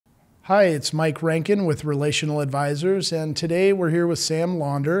Hi, it's Mike Rankin with Relational Advisors, and today we're here with Sam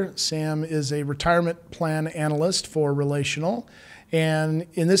Launder. Sam is a retirement plan analyst for Relational, and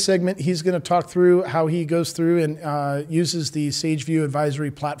in this segment he's going to talk through how he goes through and uses the SageView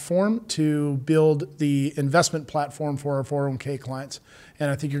advisory platform to build the investment platform for our 401k clients,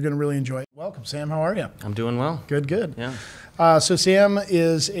 and I think you're going to really enjoy it. Welcome, Sam. How are you? I'm doing well. Good, good. Yeah. So Sam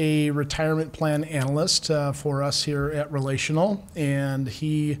is a retirement plan analyst for us here at Relational, and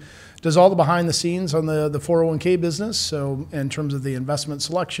he does all the behind the scenes on the 401k business, so in terms of the investment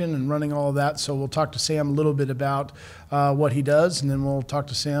selection and running all of that. So we'll talk to Sam a little bit about what he does, and then we'll talk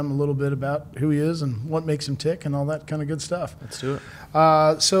to Sam a little bit about who he is and what makes him tick and all that kind of good stuff. Let's do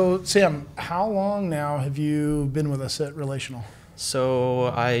it. So Sam, how long now have you been with us at Relational? So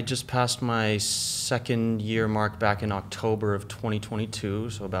I just passed my second year mark back in October of 2022,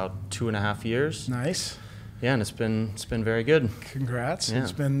 so about 2.5 years. Nice. Yeah, and it's been very good. Congrats! Yeah.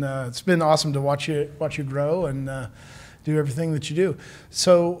 It's been awesome to watch you grow and do everything that you do.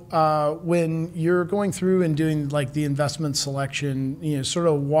 So when you're going through and doing like the investment selection, sort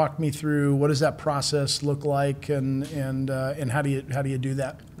of walk me through what does that process look like, and how do you do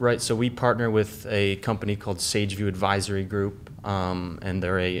that? Right. So we partner with a company called SageView Advisory Group, and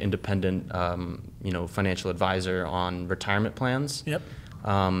they're a independent financial advisor on retirement plans. Yep.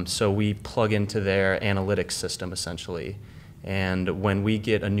 So we plug into their analytics system essentially, and when we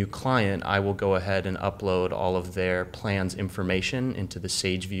get a new client, I will go ahead and upload all of their plans information into the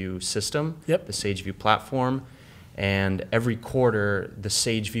SageView system, Yep. the SageView platform, and every quarter the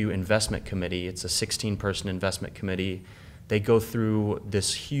SageView investment committee, it's a 16-person investment committee, they go through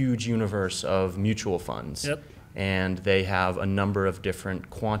this huge universe of mutual funds. Yep. And they have a number of different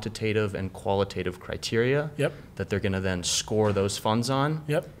quantitative and qualitative criteria Yep. that they're going to then score those funds on.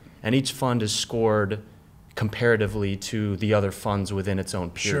 Yep. And each fund is scored comparatively to the other funds within its own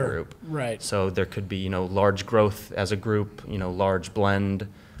peer Sure. group. Right. So there could be, large growth as a group, large blend,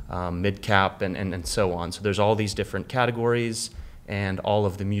 mid cap, and so on. So there's all these different categories, and all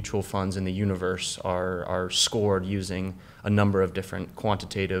of the mutual funds in the universe are scored using a number of different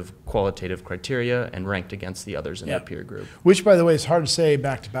quantitative, qualitative criteria and ranked against the others in their peer group. Which, by the way, is hard to say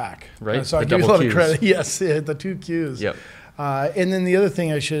back to back. Right. So I The give you a double lot of Qs. credit. Yes, the two Qs. Yep. And then the other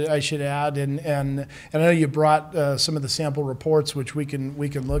thing I should add, and I know you brought some of the sample reports, which we can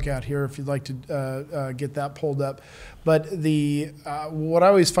look at here if you'd like to get that pulled up. But what I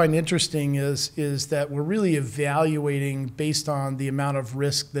always find interesting is that we're really evaluating based on the amount of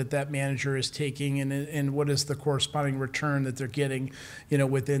risk that manager is taking, and what is the corresponding return that they're getting,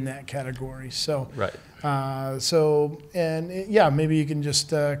 within that category. So Right. Maybe you can just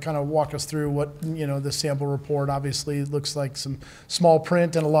kind of walk us through what the sample report. Obviously, it looks like some small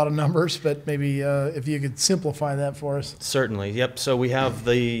print and a lot of numbers, but maybe if you could simplify that for us. Certainly. Yep. So we have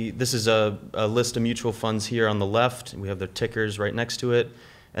this is a list of mutual funds here on the left. We have their tickers right next to it,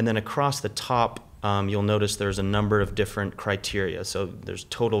 and then across the top, you'll notice there's a number of different criteria. So there's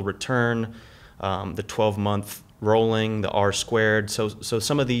total return, the 12-month rolling, the R squared. So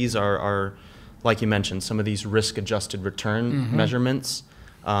some of these are like you mentioned, some of these risk-adjusted return measurements.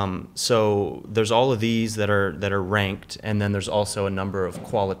 So there's all of these that are ranked, and then there's also a number of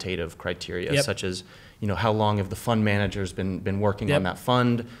qualitative criteria, such as how long have the fund managers been working on that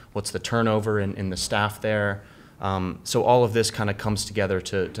fund, what's the turnover in the staff there. So all of this kind of comes together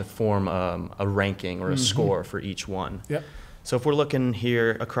to form a ranking or a score for each one. Yep. So if we're looking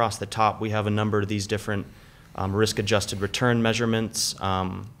here across the top, we have a number of these different risk-adjusted return measurements.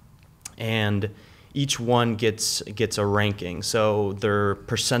 And each one gets a ranking. So they're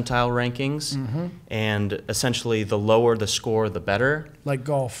percentile rankings, and essentially the lower the score, the better. Like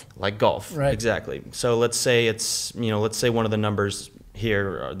golf. Like golf, right? Exactly. So let's say it's let's say one of the numbers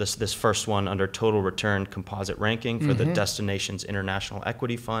here, this first one under total return composite ranking for the Destinations International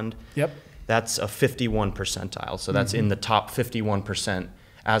Equity Fund. Yep. That's a 51 percentile. So that's in the top 51%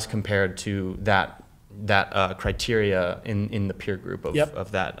 as compared to that criteria in the peer group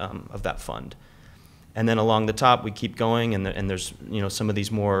of that fund. And then along the top we keep going, and there's some of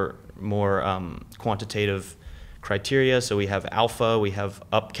these more quantitative criteria. So we have alpha, we have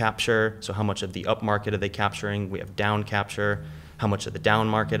up capture, so how much of the up market are they capturing? We have down capture, how much of the down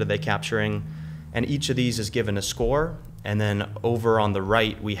market are they capturing? And each of these is given a score. And then over on the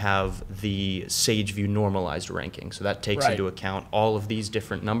right, we have the SageView normalized ranking. So that takes into account all of these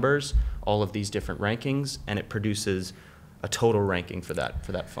different numbers, all of these different rankings, and it produces a total ranking for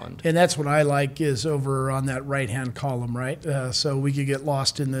that fund. And that's what I like is over on that right-hand column, right? So we could get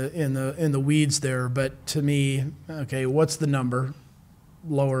lost in the weeds there, but to me, okay, what's the number?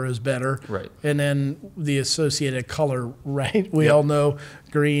 lower is better. Right. And then the associated color, right? We all know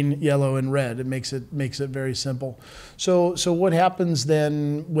green, yellow, and red. It makes it very simple. So what happens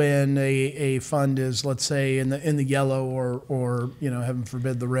then when a fund is, let's say, in the yellow or heaven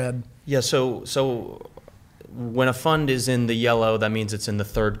forbid, the red? Yeah. So when a fund is in the yellow, that means it's in the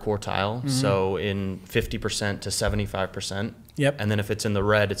third quartile. Mm-hmm. So in 50% to 75%. Yep. And then if it's in the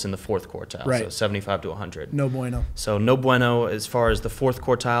red, it's in the fourth quartile. Right. So 75 to 100. No bueno. So no bueno as far as the fourth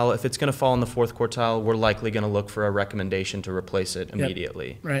quartile. If it's going to fall in the fourth quartile, we're likely going to look for a recommendation to replace it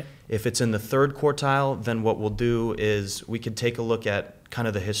immediately. Yep. Right. If it's in the third quartile, then what we'll do is we could take a look at kind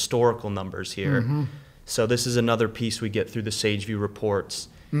of the historical numbers here. Mm-hmm. So this is another piece we get through the SageView reports.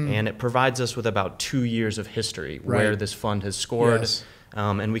 And it provides us with about 2 years of history where this fund has scored. Yes.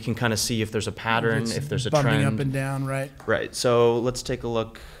 And we can kind of see if there's a pattern, if there's a bumping trend. Up and down, right? Right. So let's take a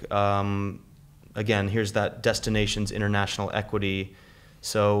look. Again, here's that Destinations International Equity.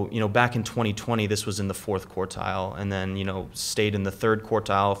 So, back in 2020, this was in the fourth quartile and then, stayed in the third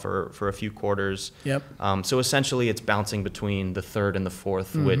quartile for a few quarters. Yep. So essentially it's bouncing between the third and the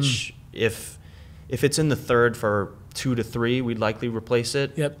fourth, which if it's in the third for 2 to 3, we'd likely replace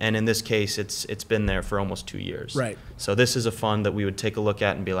it. Yep. And in this case, it's been there for almost 2 years. Right. So this is a fund that we would take a look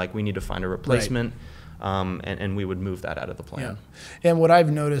at and be like, we need to find a replacement, and we would move that out of the plan. Yeah. And what I've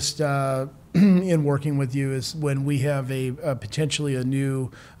noticed in working with you is when we have potentially a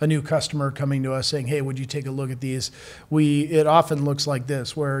new customer coming to us saying, hey, would you take a look at these? It often looks like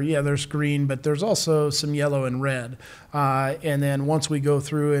this, where there's green, but there's also some yellow and red. And then once we go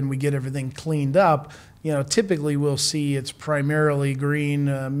through and we get everything cleaned up, typically we'll see it's primarily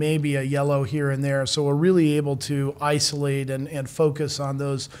green, maybe a yellow here and there. So we're really able to isolate and focus on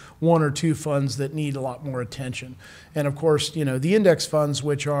those 1 or 2 funds that need a lot more attention. And of course, the index funds,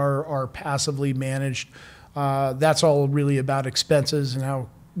 which are passively managed, that's all really about expenses and how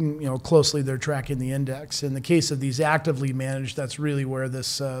closely they're tracking the index. In the case of these actively managed, that's really where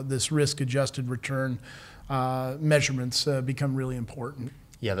this risk-adjusted return measurements become really important.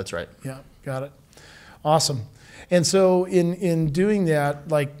 Yeah, that's right. Yeah, got it. Awesome. And so in doing that,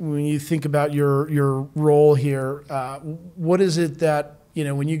 like when you think about your role here, what is it that,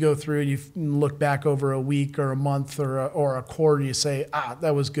 when you go through and you look back over a week or a month or a quarter, you say,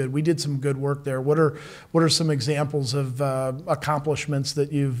 that was good. We did some good work there. What are some examples of accomplishments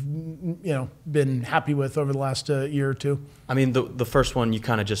that you've been happy with over the last year or two? I mean, the first one you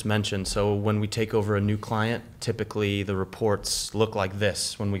kind of just mentioned. So when we take over a new client, typically the reports look like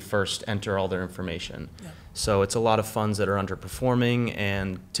this when we first enter all their information. Yeah. So it's a lot of funds that are underperforming,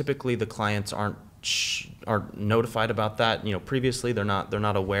 and typically the clients aren't notified about that. Previously they're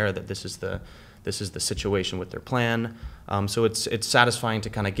not aware that this is the situation with their plan. So it's satisfying to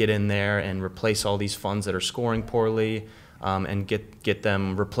kind of get in there and replace all these funds that are scoring poorly, and get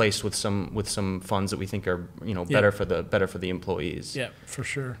them replaced with some funds that we think are better for the employees. Yeah, for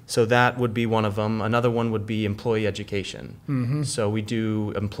sure. So that would be one of them. Another one would be employee education. Mm-hmm. So we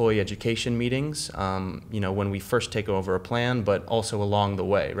do employee education meetings, when we first take over a plan, but also along the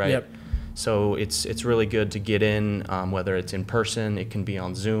way, right? Yep. So it's really good to get in, whether it's in person, it can be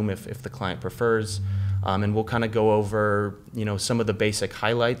on Zoom if the client prefers, and we'll kind of go over some of the basic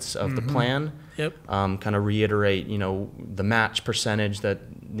highlights of the plan. Yep. Kind of reiterate the match percentage that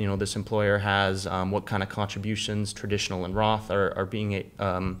this employer has, what kind of contributions, traditional and Roth, are being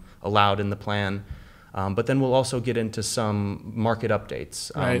allowed in the plan. But then we'll also get into some market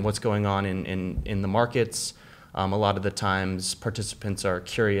updates, right. What's going on in the markets. A lot of the times participants are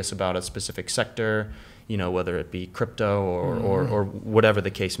curious about a specific sector, whether it be crypto or whatever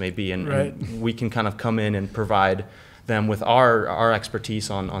the case may be. And we can kind of come in and provide them with our expertise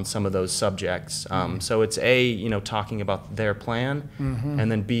on some of those subjects. So it's talking about their plan,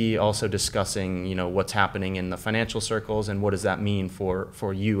 and then B, also discussing what's happening in the financial circles and what does that mean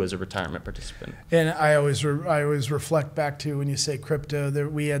for you as a retirement participant. And I always reflect back to when you say crypto,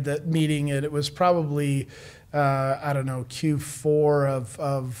 we had that meeting and it was probably Q4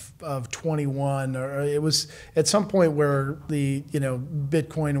 of 21, or it was at some point where the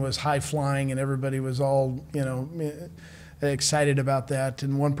Bitcoin was high flying and everybody was all excited about that.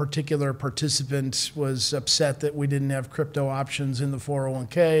 And one particular participant was upset that we didn't have crypto options in the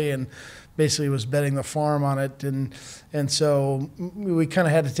 401k and basically was betting the farm on it. And so we kind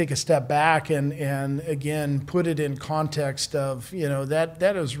of had to take a step back and again, put it in context of,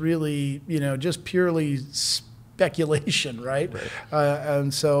 that is really, just purely speculation, right?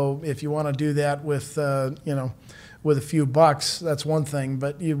 And so if you want to do that with, with a few bucks, that's one thing,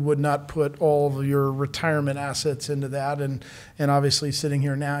 but you would not put all of your retirement assets into that. And obviously sitting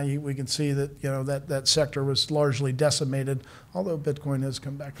here now, we can see that, you know, that sector was largely decimated, although Bitcoin has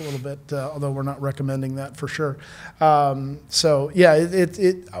come back a little bit, although we're not recommending that for sure. So yeah,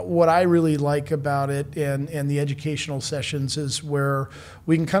 what I really like about it and the educational sessions is where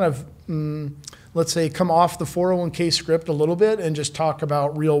we can kind of, let's say, come off the 401k script a little bit and just talk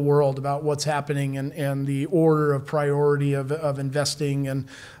about real world, about what's happening and the order of priority of investing and,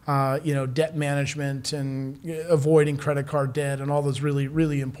 you know, debt management and avoiding credit card debt and all those really,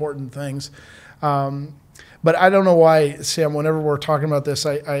 really important things. But I don't know why, Sam, whenever we're talking about this,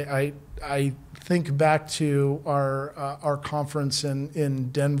 I think back to our conference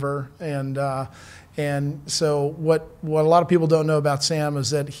in Denver, and so what a lot of people don't know about Sam is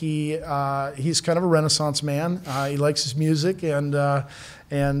that he's kind of a Renaissance man. He likes his music, and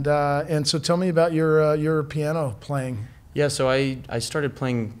so tell me about your piano playing. Yeah, so I started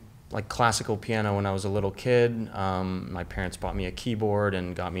playing like classical piano when I was a little kid. My parents bought me a keyboard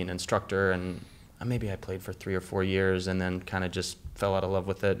and got me an instructor, and maybe I played for 3 or 4 years and then kind of just fell out of love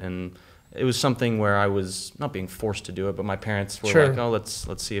with it. And it was something where I was not being forced to do it, but my parents were like, oh,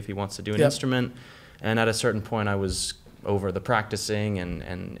 let's see if he wants to do an instrument. And at a certain point, I was over the practicing,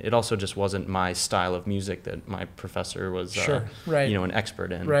 and it also just wasn't my style of music that my professor was, you know, an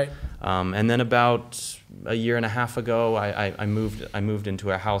expert in. Right. And then about a year and a half ago, I moved into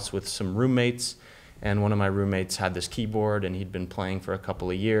a house with some roommates, and one of my roommates had this keyboard, and he'd been playing for a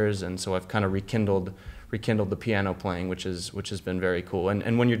couple of years, and so I've kind of rekindled the piano playing, which has been very cool.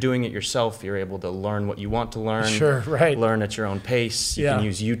 And when you're doing it yourself, you're able to learn what you want to learn. Sure, right. Learn at your own pace. You can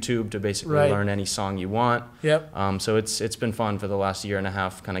use YouTube to basically learn any song you want. Yep. So it's been fun for the last year and a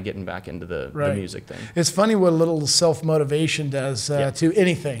half, kind of getting back into the music thing. It's funny what a little self-motivation does to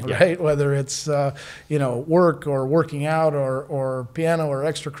anything, right? Whether it's you know, work or working out or piano or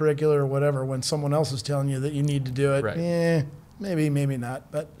extracurricular or whatever. When someone else is telling you that you need to do it, maybe not.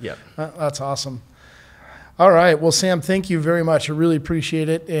 But that's awesome. All right. Well, Sam, thank you very much. I really appreciate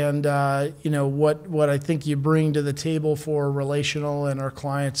it. And, you know, what I think you bring to the table for Relational and our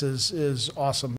clients is awesome.